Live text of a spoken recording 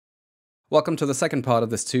Welcome to the second part of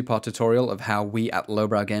this two-part tutorial of how we at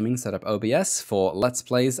Lowbrow Gaming set up OBS for Let's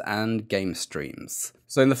Plays and game streams.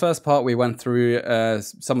 So in the first part we went through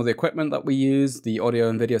some of the equipment that we use, the audio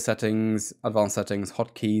and video settings, advanced settings,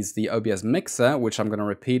 hotkeys, the OBS mixer, which I'm going to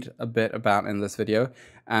repeat a bit about in this video,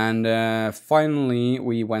 and finally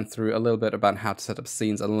we went through a little bit about how to set up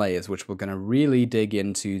scenes and layers, which we're going to really dig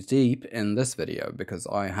into deep in this video because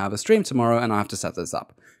I have a stream tomorrow and I have to set this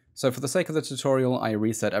up. So for the sake of the tutorial, I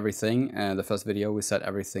reset everything. The first video, we set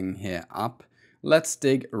everything here up. Let's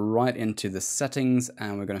dig right into the settings,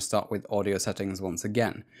 and we're going to start with audio settings once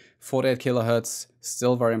again. 48 kilohertz,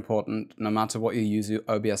 still very important. No matter what you use your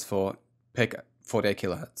OBS for, pick 48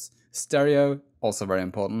 kilohertz. Stereo, also very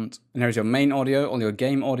important. And here's your main audio, all your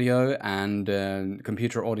game audio and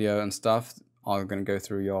computer audio and stuff are going to go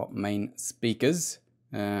through your main speakers.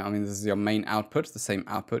 This is your main output, the same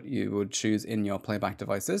output you would choose in your playback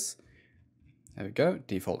devices. There we go,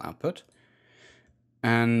 default output.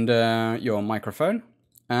 And your microphone.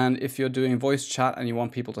 And if you're doing voice chat and you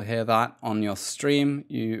want people to hear that on your stream,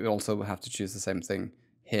 you also have to choose the same thing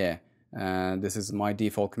here. This is my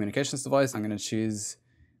default communications device. I'm going to choose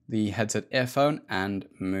the headset earphone and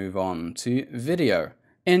move on to video.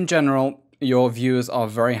 In general, your viewers are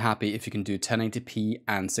very happy if you can do 1080p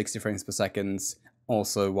and 60 frames per second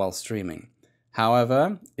also while streaming.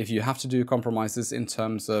 However, if you have to do compromises in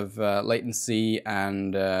terms of latency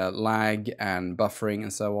and lag and buffering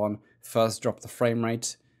and so on, first drop the frame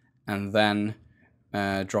rate and then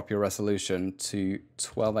drop your resolution to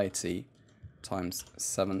 1280 times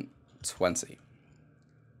 720.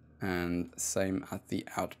 And same at the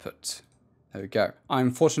output. There we go.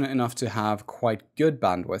 I'm fortunate enough to have quite good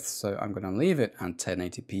bandwidth, so I'm going to leave it at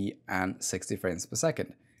 1080p and 60 frames per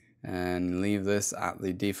second. And leave this at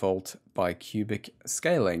the default by cubic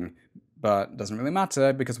scaling, but doesn't really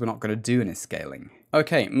matter because we're not going to do any scaling.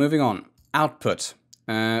 Okay, moving on. Output.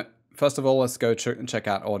 First of all, let's go check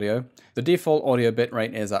out audio. The default audio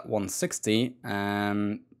bitrate is at 160,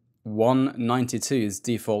 and 192 is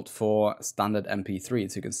default for standard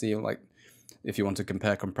MP3. So you can see, like, if you want to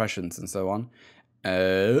compare compressions and so on.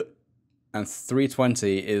 And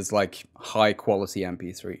 320 is like high quality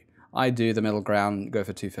MP3. I do the middle ground, go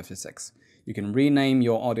for 256. You can rename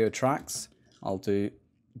your audio tracks. I'll do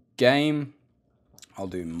game, I'll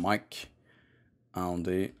do mic, I'll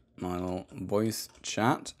do my little voice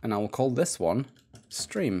chat, and I will call this one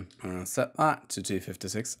stream. I'm going to set that to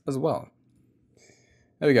 256 as well.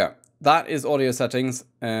 There we go. That is audio settings.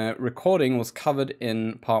 Recording was covered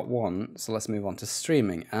in part 1, so let's move on to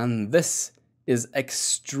streaming. And this is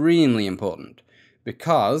extremely important.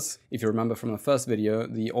 Because, if you remember from the first video,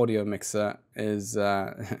 the audio mixer is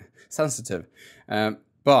sensitive.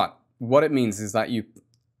 But what it means is that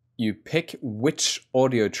you pick which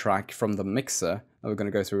audio track from the mixer, that we're going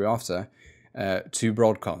to go through after, to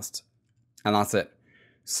broadcast. And that's it.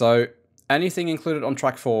 So anything included on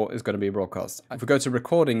track 4 is going to be broadcast. If we go to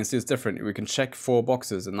recording, it's different. We can check 4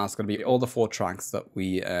 boxes, and that's going to be all the 4 tracks that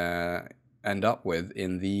we end up with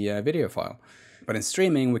in the video file. But in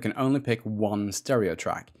streaming, we can only pick 1 stereo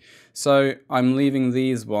track. So I'm leaving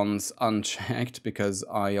these ones unchecked because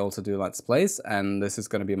I also do Let's Plays, and this is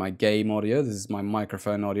going to be my game audio, this is my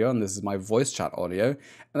microphone audio, and this is my voice chat audio.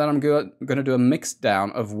 And then I'm going to do a mix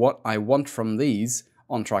down of what I want from these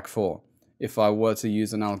on track 4. If I were to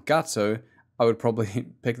use an Elgato, I would probably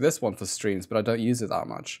pick this one for streams, but I don't use it that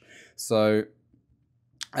much. So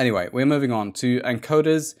anyway, we're moving on to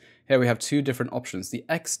encoders. Here we have 2 different options. The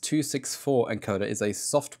X264 encoder is a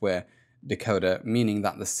software decoder, meaning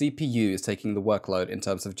that the CPU is taking the workload in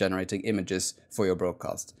terms of generating images for your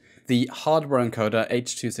broadcast. The hardware encoder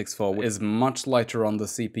H264 is much lighter on the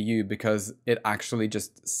CPU because it actually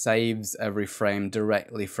just saves every frame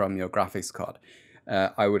directly from your graphics card.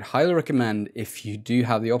 I would highly recommend, if you do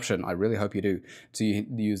have the option, I really hope you do, to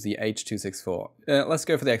use the H264. Let's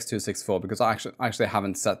go for the X264 because I actually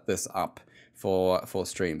haven't set this up for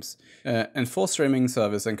streams. And for streaming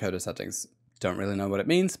service encoder settings, don't really know what it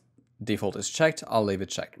means. Default is checked, I'll leave it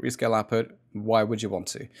checked. Rescale output, why would you want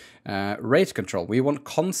to? Rate control, we want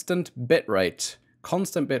constant bitrate.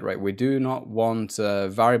 Constant bitrate, we do not want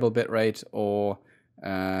variable bitrate or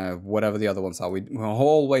whatever the other ones are. We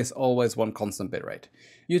always want constant bitrate.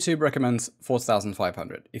 YouTube recommends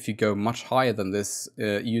 4500. If you go much higher than this,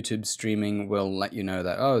 YouTube streaming will let you know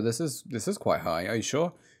that, oh, this is quite high. Are you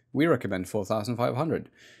sure? We recommend 4500.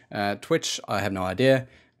 Twitch, I have no idea.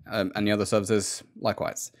 And the other services,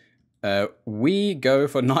 likewise. We go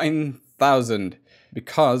for 9000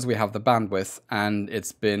 because we have the bandwidth and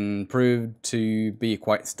it's been proved to be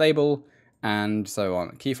quite stable and so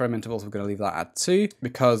on. Keyframe intervals, we're going to leave that at 2,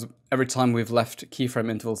 because every time we've left keyframe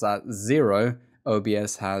intervals at 0,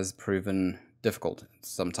 OBS has proven difficult.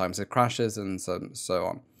 Sometimes it crashes and so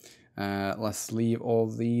on. Let's leave all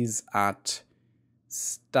these at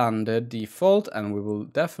standard default, and we will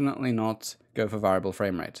definitely not go for variable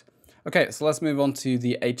frame rate. Okay, so let's move on to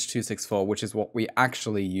the H.264, which is what we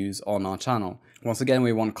actually use on our channel. Once again,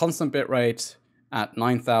 we want constant bitrate at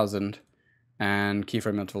 9000 and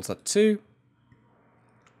keyframe intervals at 2.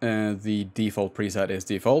 The default preset is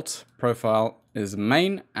default, profile is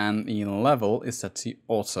main, and the level is set to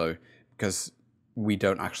auto, because we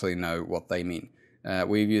don't actually know what they mean.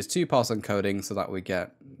 We've used 2-pass encoding so that we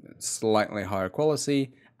get slightly higher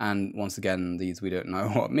quality, and once again, these we don't know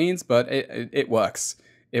what it means, but it works.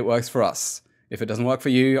 It works for us. If it doesn't work for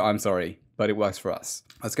you, I'm sorry, but it works for us.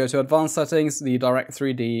 Let's go to advanced settings. The Direct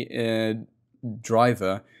 3D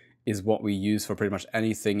driver is what we use for pretty much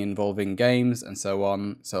anything involving games and so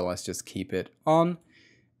on, so let's just keep it on.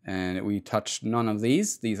 And we touched none of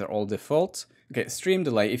these. These are all default. Okay, stream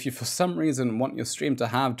delay. If you for some reason want your stream to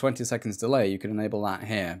have 20 seconds delay, you can enable that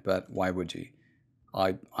here, but why would you?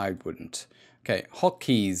 I wouldn't. Okay,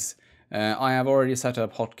 hotkeys. I have already set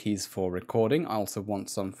up hotkeys for recording. I also want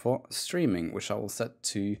some for streaming, which I will set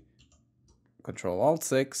to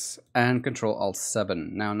Control-Alt-6 and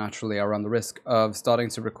Control-Alt-7. Now, naturally, I run the risk of starting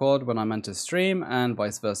to record when I'm meant to stream and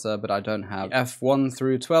vice versa, but I don't have F1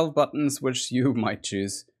 through 12 buttons, which you might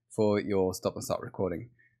choose for your stop and start recording.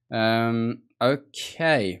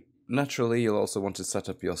 Okay. Naturally, you'll also want to set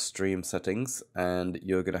up your stream settings, and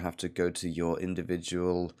you're going to have to go to your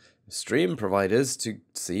individual stream providers to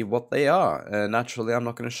see what they are. Naturally, I'm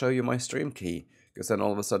not going to show you my stream key, because then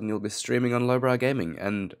all of a sudden you'll be streaming on Lowbrow Gaming,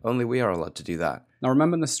 and only we are allowed to do that. Now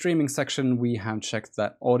remember, in the streaming section, we have checked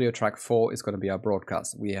that audio track 4 is going to be our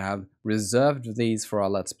broadcast. We have reserved these for our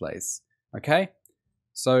Let's Plays. Okay?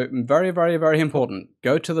 So, very, very, very important.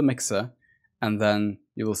 Go to the mixer, and then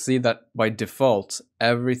you will see that by default,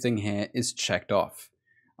 everything here is checked off.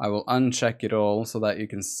 I will uncheck it all so that you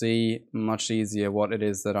can see much easier what it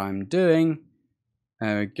is that I'm doing.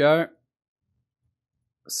 There we go.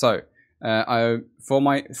 So, for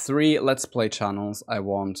my 3 Let's Play channels, I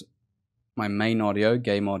want my main audio,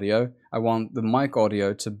 game audio, I want the mic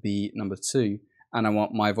audio to be number 2, and I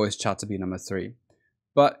want my voice chat to be number 3.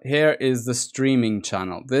 But here is the streaming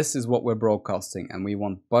channel. This is what we're broadcasting, and we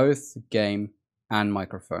want both game and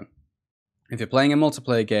microphone. If you're playing a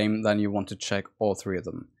multiplayer game, then you want to check all 3 of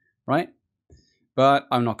them, right? But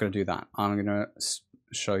I'm not going to do that. I'm going to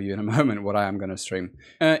show you in a moment what I am going to stream.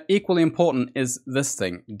 Equally important is this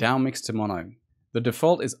thing, downmix to mono. The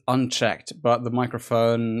default is unchecked, but the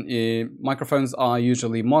microphones are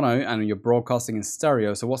usually mono and you're broadcasting in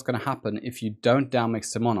stereo, so what's going to happen if you don't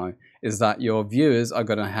downmix to mono is that your viewers are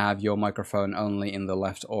going to have your microphone only in the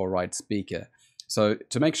left or right speaker. So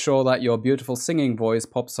to make sure that your beautiful singing voice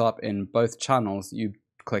pops up in both channels, you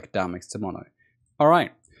click downmix to mono.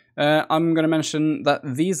 Alright. I'm going to mention that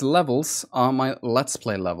these levels are my Let's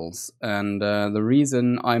Play levels, and the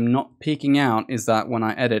reason I'm not peeking out is that when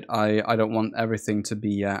I edit, I don't want everything to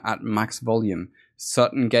be at max volume.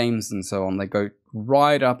 Certain games and so on, they go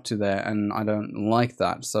right up to there, and I don't like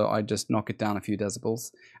that, so I just knock it down a few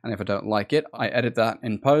decibels, and if I don't like it, I edit that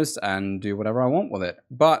in post and do whatever I want with it.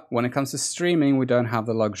 But when it comes to streaming, we don't have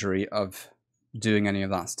the luxury of doing any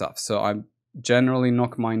of that stuff, so I generally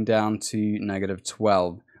knock mine down to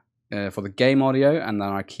 -12. For the game audio, and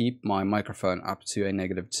then I keep my microphone up to a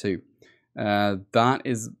 -2. That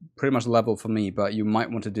is pretty much level for me, but you might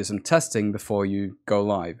want to do some testing before you go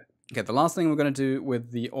live. Okay, the last thing we're going to do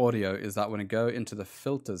with the audio is that we're going to go into the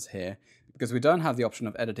filters here, because we don't have the option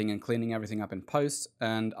of editing and cleaning everything up in post,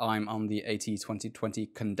 and I'm on the AT2020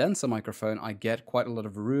 condenser microphone. I get quite a lot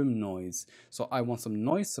of room noise, so I want some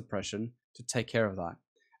noise suppression to take care of that.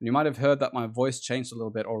 And you might have heard that my voice changed a little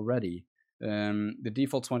bit already. The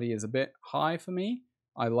default 20 is a bit high for me.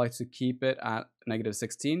 I like to keep it at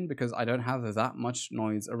 -16 because I don't have that much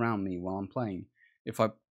noise around me while I'm playing. If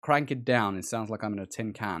I crank it down, it sounds like I'm in a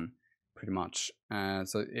tin can, pretty much.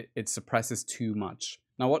 So it suppresses too much.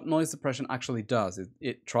 Now, what noise suppression actually does is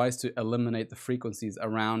it tries to eliminate the frequencies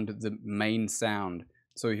around the main sound.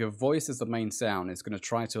 So if your voice is the main sound, it's going to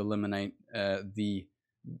try to eliminate the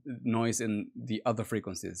noise in the other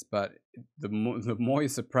frequencies. But the more you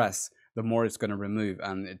suppress, the more it's going to remove,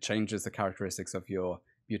 and it changes the characteristics of your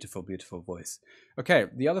beautiful, beautiful voice. Okay,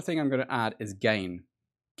 the other thing I'm going to add is gain.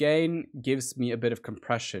 Gain gives me a bit of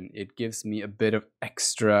compression. It gives me a bit of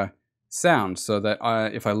extra sound, so that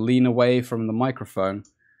if I lean away from the microphone,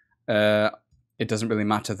 it doesn't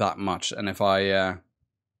really matter that much. And if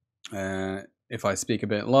if I speak a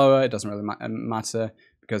bit lower, it doesn't really matter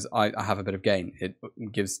because I have a bit of gain. It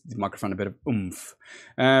gives the microphone a bit of oomph.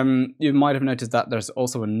 You might have noticed that there's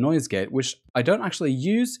also a noise gate, which I don't actually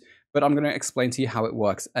use, but I'm going to explain to you how it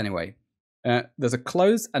works anyway. There's a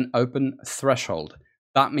close and open threshold.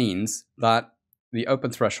 That means that the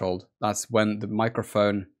open threshold, that's when the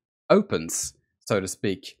microphone opens, so to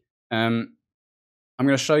speak. I'm going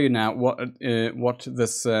to show you now what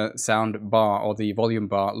this sound bar or the volume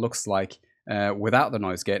bar looks like without the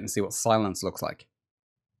noise gate, and see what silence looks like.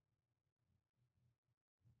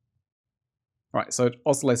 Right, so it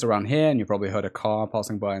oscillates around here, and you probably heard a car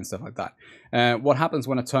passing by and stuff like that. What happens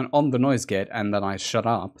when I turn on the noise gate and then I shut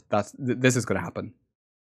up? This is going to happen.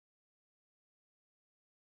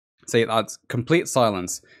 See, that's complete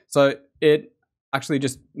silence. So it actually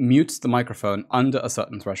just mutes the microphone under a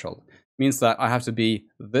certain threshold. It means that I have to be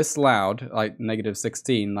this loud, like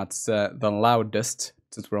 -16. That's the loudest,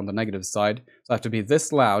 since we're on the negative side. So I have to be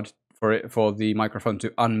this loud for the microphone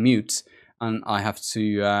to unmute, and I have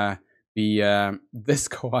to be this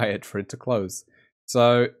quiet for it to close.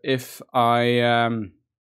 So if I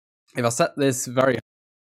set this very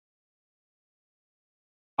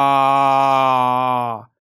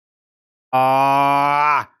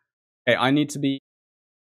okay, I need to be,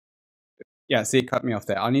 yeah, see, it cut me off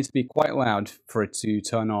there. I need to be quite loud for it to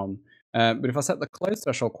turn on. But if I set the close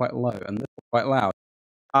threshold quite low and this quite loud,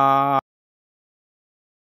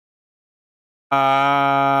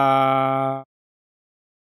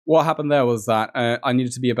 what happened there was that I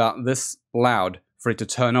needed to be about this loud for it to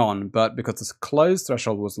turn on, but because this close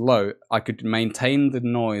threshold was low, I could maintain the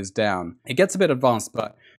noise down. It gets a bit advanced,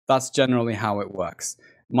 but that's generally how it works.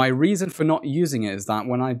 My reason for not using it is that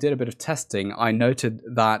when I did a bit of testing, I noted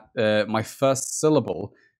that my first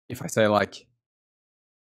syllable, if I say like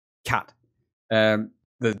cat,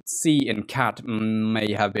 the C in cat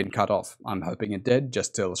may have been cut off. I'm hoping it did,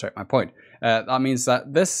 just to illustrate my point. That means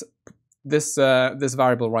that this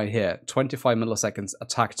variable right here, 25 milliseconds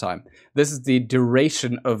attack time, this is the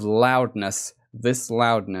duration of loudness, this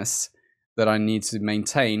loudness that I need to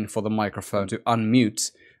maintain for the microphone to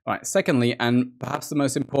unmute. All right, secondly, and perhaps the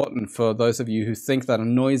most important for those of you who think that a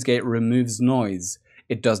noise gate removes noise,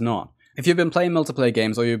 it does not. If you've been playing multiplayer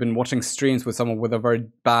games, or you've been watching streams with someone with a very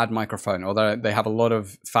bad microphone, or they have a lot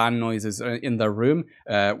of fan noises in their room,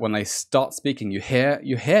 when they start speaking, you hear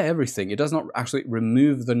everything. It does not actually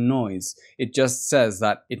remove the noise. It just says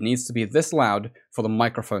that it needs to be this loud for the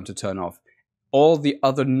microphone to turn off. All the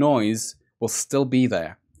other noise will still be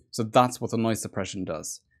there. So that's what the noise suppression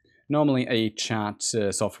does. Normally a chat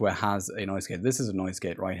software has a noise gate. This is a noise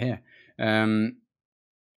gate right here.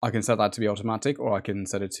 I can set that to be automatic, or I can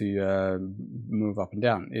set it to move up and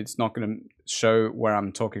down. It's not going to show where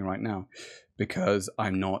I'm talking right now because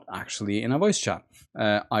I'm not actually in a voice chat.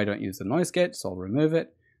 I don't use the noise gate, so I'll remove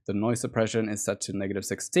it. The noise suppression is set to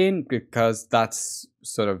 -16 because that's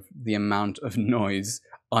sort of the amount of noise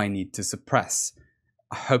I need to suppress.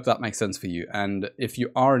 I hope that makes sense for you. And if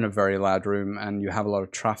you are in a very loud room and you have a lot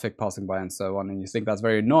of traffic passing by and so on, and you think that's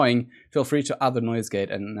very annoying, feel free to add the noise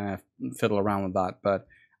gate and fiddle around with that. But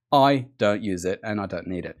I don't use it and I don't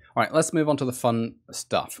need it. All right, let's move on to the fun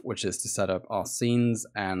stuff, which is to set up our scenes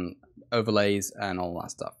and overlays and all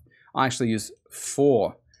that stuff. I actually use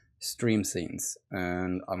 4 stream scenes,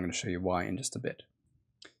 and I'm going to show you why in just a bit.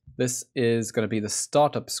 This is going to be the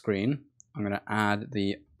startup screen. I'm going to add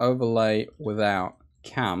the overlay without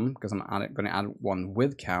cam because I'm going to add one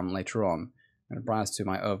with cam later on. I'm going to browse to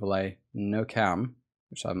my overlay, no cam,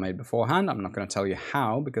 which I've made beforehand. I'm not going to tell you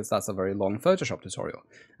how because that's a very long Photoshop tutorial,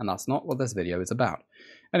 and that's not what this video is about.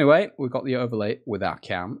 Anyway, we've got the overlay without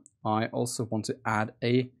cam. I also want to add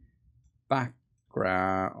a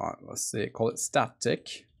background. Let's see, call it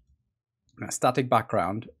static. A static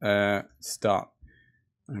background. Start.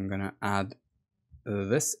 I'm going to add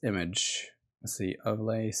this image. Let's see,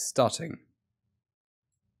 overlay starting.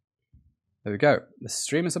 There we go. The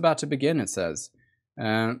stream is about to begin, it says.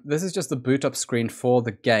 This is just the boot up screen for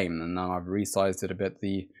the game, and now I've resized it a bit.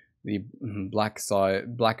 The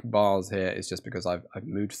black bars here is just because I've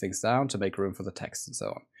moved things down to make room for the text and so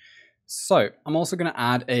on. So I'm also going to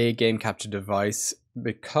add a game capture device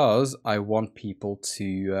because I want people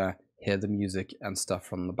to hear the music and stuff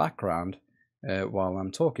from the background while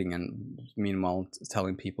I'm talking, and meanwhile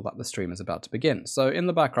telling people that the stream is about to begin. So in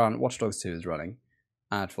the background, Watch Dogs 2 is running.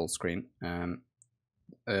 Add full screen.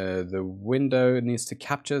 The window needs to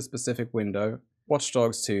capture a specific window,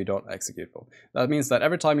 watchdogs2.executable. That means that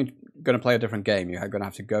every time you're going to play a different game, you're going to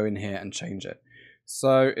have to go in here and change it.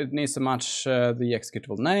 So it needs to match the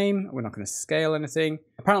executable name. We're not going to scale anything.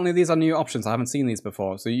 Apparently these are new options. I haven't seen these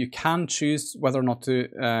before. So you can choose whether or not to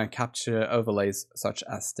capture overlays such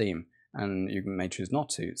as Steam, and you may choose not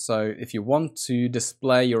to. So if you want to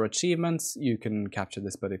display your achievements, you can capture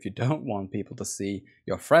this, but if you don't want people to see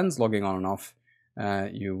your friends logging on and off,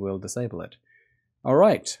 you will disable it. All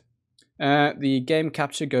right. The game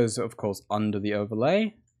capture goes, of course, under the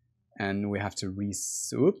overlay. And we have to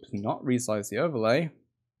not resize the overlay.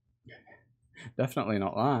 Definitely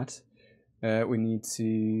not that. We need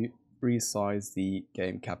to resize the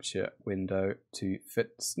game capture window to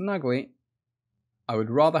fit snugly. I would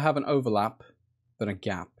rather have an overlap than a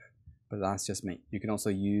gap, but that's just me. You can also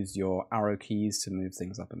use your arrow keys to move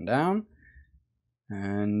things up and down.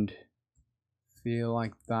 And feel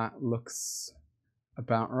like that looks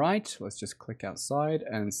about right. Let's just click outside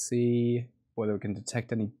and see whether we can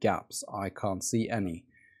detect any gaps. I can't see any.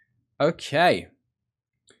 Okay,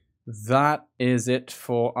 that is it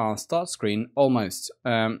for our start screen, almost,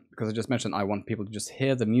 because I just mentioned I want people to just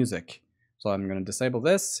hear the music. So I'm going to disable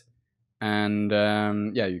this, and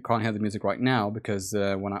yeah, you can't hear the music right now because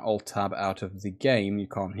when I Alt-Tab out of the game, you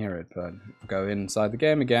can't hear it, but go inside the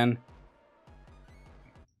game again.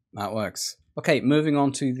 That works. Okay, moving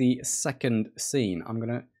on to the second scene. I'm going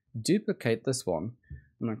to duplicate this one.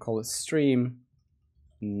 I'm going to call it stream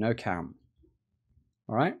no cam.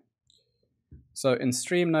 All right. So in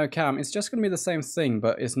stream no cam, it's just going to be the same thing,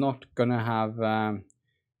 but it's not going to have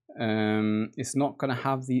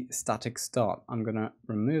the static start. I'm going to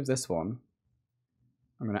remove this one.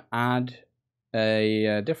 I'm going to add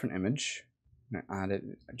a different image. I'm going to add it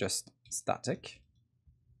just static,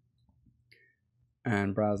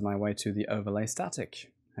 and browse my way to the overlay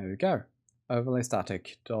static. There we go. Overlay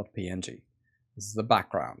static.png. This is the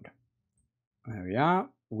background. There we are.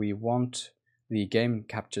 We want the game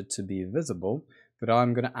capture to be visible, but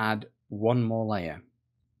I'm going to add one more layer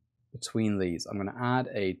between these. I'm going to add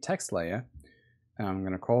a text layer, and I'm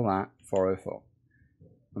going to call that 404.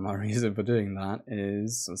 And my reason for doing that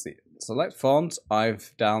is, let's see, select font.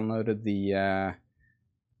 I've downloaded the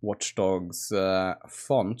Watch Dogs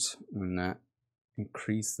font. I'm going to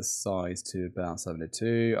increase the size to about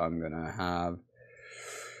 72. I'm going to have,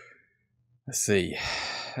 let's see,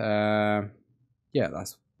 yeah,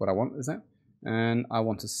 that's what I want, isn't it? And I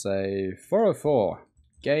want to say 404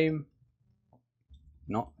 game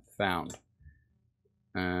not found,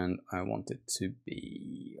 and I want it to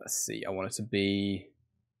be, let's see, I want it to be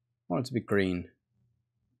green.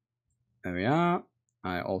 There we are.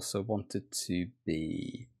 I also want it to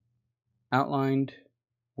be outlined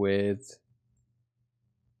with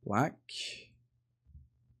black.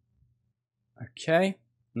 Okay.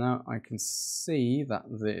 Now I can see that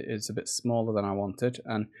it's a bit smaller than I wanted,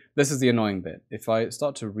 and this is the annoying bit. If I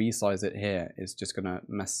start to resize it here, it's just going to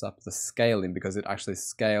mess up the scaling because it actually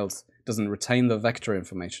scales, doesn't retain the vector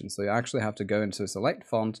information. So you actually have to go into select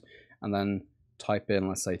font and then type in,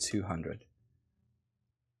 let's say, 200.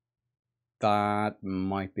 That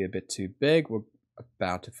might be a bit too big. We're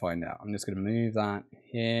about to find out. I'm just going to move that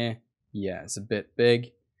here. Yeah, it's a bit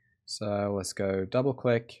big. So let's go double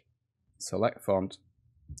click, select font,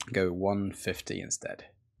 go 150 instead.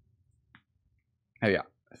 There we are.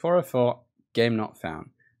 404, game not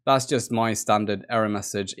found. That's just my standard error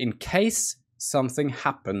message in case something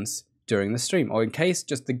happens during the stream, or in case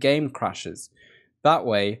just the game crashes. That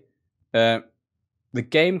way, the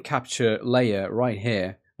game capture layer right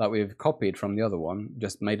here that we've copied from the other one,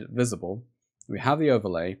 just made it visible. We have the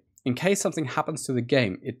overlay. In case something happens to the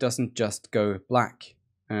game, it doesn't just go black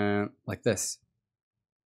like this.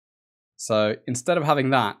 So instead of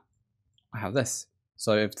having that, I have this.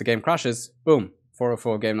 So if the game crashes, boom,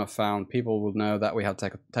 404 game not found. People will know that we have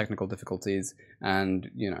technical difficulties, and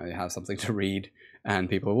you know, they have something to read, and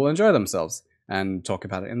people will enjoy themselves and talk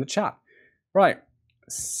about it in the chat. Right.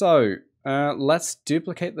 So let's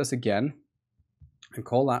duplicate this again and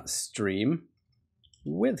call that stream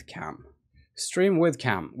with cam. Stream with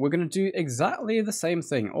cam. We're going to do exactly the same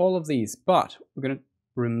thing, all of these, but we're going to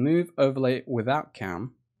remove overlay without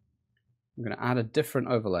cam. I'm going to add a different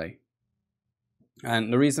overlay.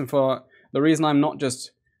 And the reason I'm not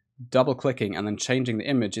just double clicking and then changing the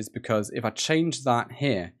image is because if I change that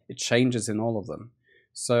here, it changes in all of them.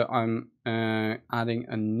 So I'm adding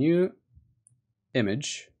a new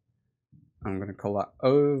image. I'm going to call that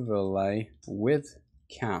overlay with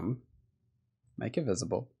cam. Make it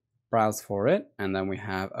visible. Browse for it. And then we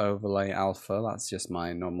have overlay alpha. That's just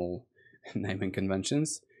my normal naming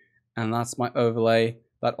conventions. And that's my overlay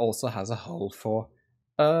that also has a hole for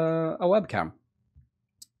a webcam.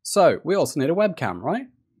 So we also need a webcam, right?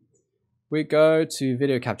 we go to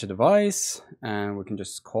video capture device and we can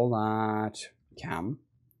just call that cam.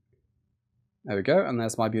 There we go, and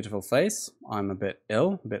there's my beautiful face. I'm a bit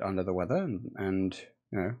ill, a bit under the weather, and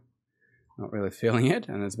you know, not really feeling it,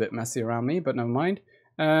 and it's a bit messy around me, but never mind.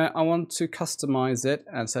 I want to customize it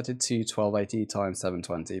and set it to 1280 x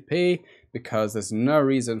 720p because there's no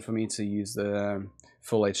reason for me to use the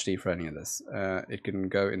full HD for any of this. It can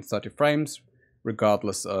go in 30 frames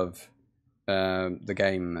regardless of the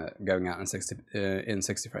game going out in 60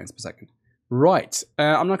 frames per second. Right,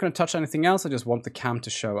 I'm not going to touch anything else. I just want the cam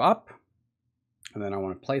to show up. And then I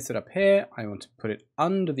want to place it up here. I want to put it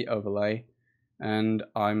under the overlay. And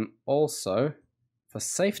I'm also, for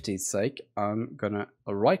safety's sake, I'm going to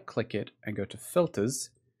right click it and go to filters.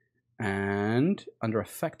 And under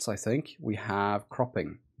effects, I think, we have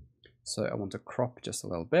cropping. So I want to crop just a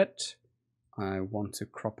little bit. I want to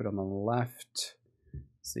crop it on the left.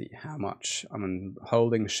 See how much. I'm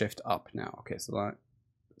holding shift up now. Okay, so that,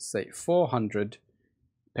 say 400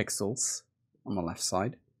 pixels on the left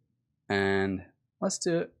side. And let's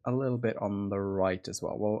do it a little bit on the right as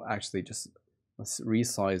well. Well, actually, just let's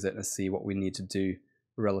resize it and see what we need to do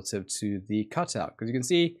relative to the cutout. Because you can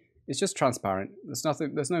see it's just transparent.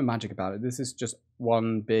 There's no magic about it. This is just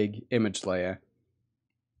one big image layer.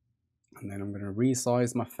 And then I'm going to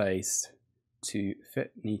resize my face to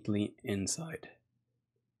fit neatly inside.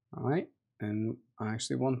 All right. And I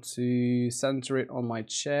actually want to center it on my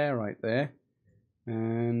chair right there.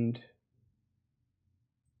 And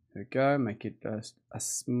there we go, make it as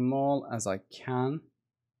small as I can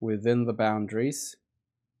within the boundaries.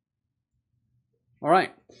 All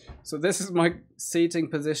right, so this is my seating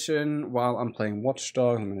position while I'm playing Watch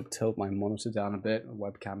Dogs. I'm going to tilt my monitor down a bit. The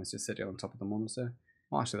webcam is just sitting on top of the monitor.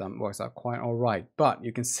 Well, actually, that works out quite all right. But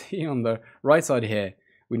you can see on the right side here,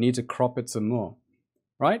 we need to crop it some more,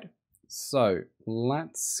 right? So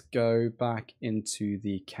let's go back into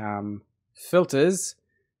the cam filters,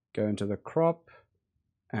 go into the crop,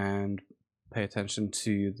 and pay attention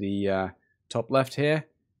to the top left here.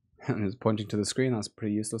 And it's pointing to the screen. That's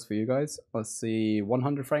pretty useless for you guys. Let's see,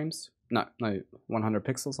 100 frames. No, 100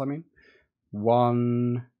 pixels, I mean.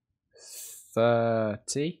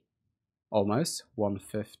 130. Almost.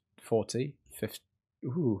 140.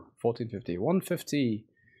 1450. 150.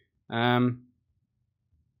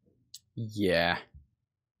 Yeah.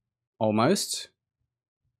 Almost.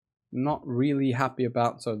 Not really happy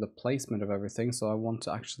about the placement of everything, so I want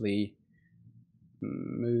to actually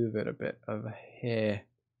move it a bit over here.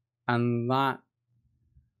 And that,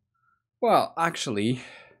 well, actually,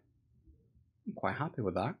 I'm quite happy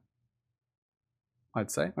with that. I'd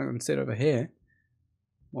say I can sit over here.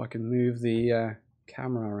 Or I can move the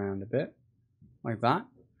camera around a bit, like that.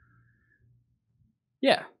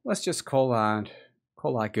 Yeah, let's just call that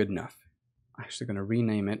good enough. I'm actually going to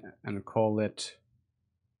rename it and call it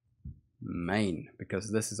main, because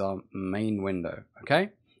this is our main window.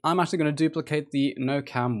 Okay, I'm actually going to duplicate the no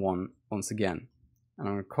cam one once again, and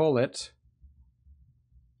I'm going to call it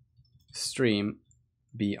stream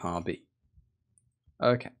BRB.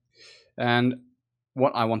 Okay, and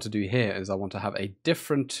what I want to do here is I want to have a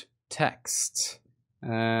different text.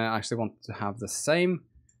 I actually want to have the same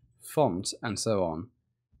font and so on,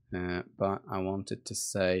 but I want it to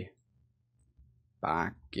say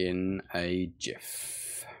back in a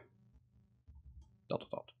GIF. ...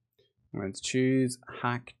 I'm going to choose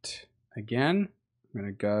hacked again. I'm going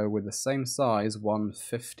to go with the same size,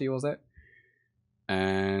 150 was it?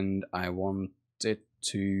 And I want it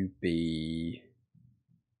to be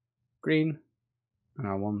green. And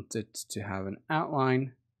I want it to have an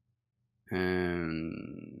outline.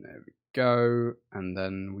 And there we go. And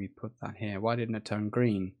then we put that here. Why didn't it turn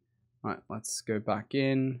green? Right, let's go back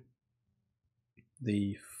in.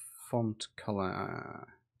 The font color.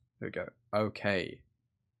 There we go. Okay.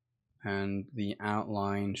 And the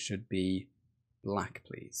outline should be black,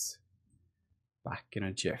 please. Back in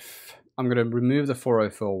a GIF. I'm going to remove the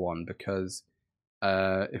 404 one because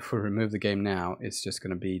if we remove the game now, it's just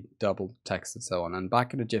going to be double text and so on. And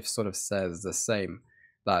back in a GIF sort of says the same,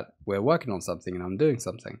 that we're working on something and I'm doing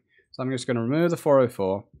something. So I'm just going to remove the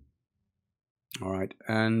 404. All right.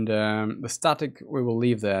 And the static we will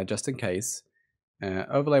leave there just in case.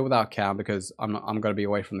 Overlay without cam because I'm going to be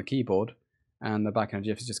away from the keyboard. And the back in a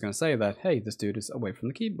GIF is just going to say that, hey, this dude is away from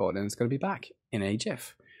the keyboard and it's going to be back in a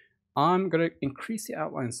GIF. I'm going to increase the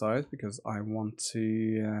outline size because I want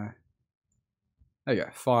to, there you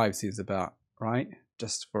go, 5 seems about right,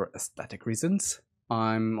 just for aesthetic reasons.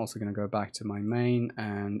 I'm also going to go back to my main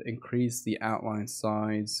and increase the outline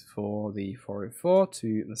size for the 404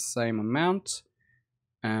 to the same amount.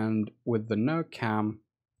 And with the no cam,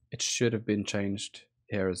 it should have been changed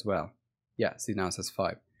here as well. Yeah, see, now it says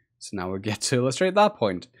 5. So now we'll get to illustrate that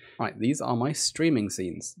point. Right, these are my streaming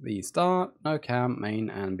scenes. The start, no cam, main,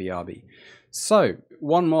 and BRB. So,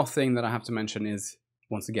 one more thing that I have to mention is,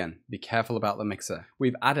 once again, be careful about the mixer.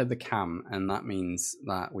 We've added the cam, and that means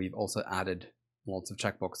that we've also added lots of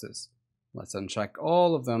checkboxes. Let's uncheck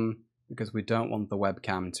all of them, because we don't want the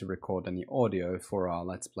webcam to record any audio for our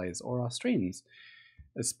Let's Plays or our streams.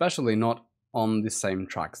 Especially not on the same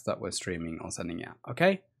tracks that we're streaming or sending out,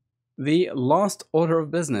 okay? The last order of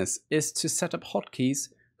business is to set up hotkeys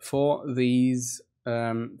for these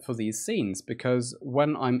scenes, because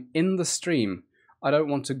when I'm in the stream, I don't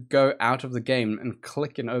want to go out of the game and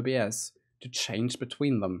click in OBS to change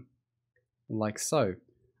between them, like so.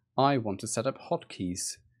 I want to set up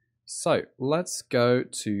hotkeys. So let's go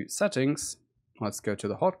to settings, let's go to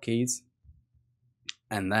the hotkeys,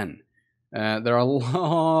 and then there are a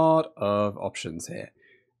lot of options here.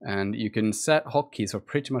 And you can set hotkeys for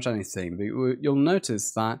pretty much anything. But you'll notice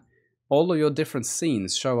that all of your different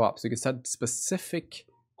scenes show up. So you can set specific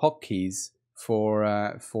hotkeys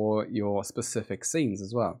for your specific scenes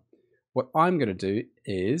as well. What I'm going to do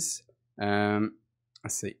is,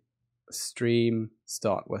 let's see, stream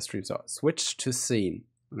start. Where stream start? Switch to scene.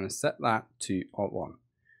 I'm going to set that to Alt 1.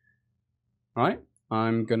 All right.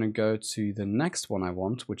 I'm going to go to the next one I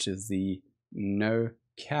want, which is the no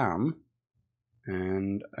cam.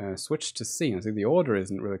 And switch to scene. I think the order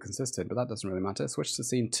isn't really consistent, but that doesn't really matter. Switch to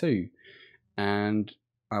scene 2. And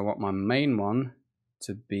I want my main one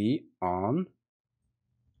to be on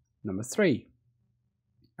number 3.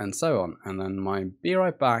 And so on. And then my be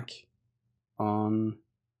right back on,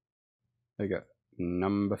 there you go,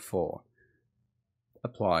 number 4.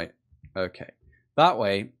 Apply. Okay. That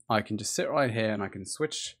way, I can just sit right here and I can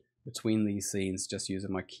switch between these scenes just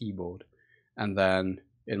using my keyboard. And then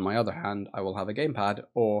in my other hand, I will have a gamepad,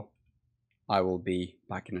 or I will be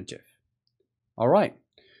back in a GIF. All right,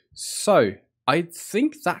 so I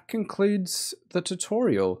think that concludes the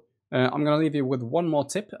tutorial. I'm going to leave you with one more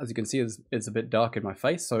tip. As you can see, it's a bit dark in my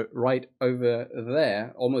face. So right over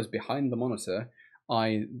there, almost behind the monitor,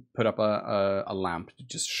 I put up a lamp to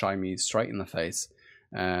just shine me straight in the face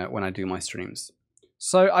when I do my streams.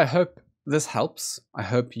 So I hope this helps. I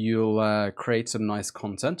hope you'll create some nice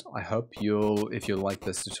content. I hope if you like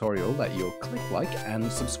this tutorial, that you'll click like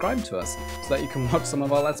and subscribe to us so that you can watch some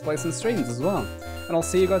of our Let's Plays and streams as well. And I'll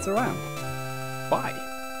see you guys around. Bye!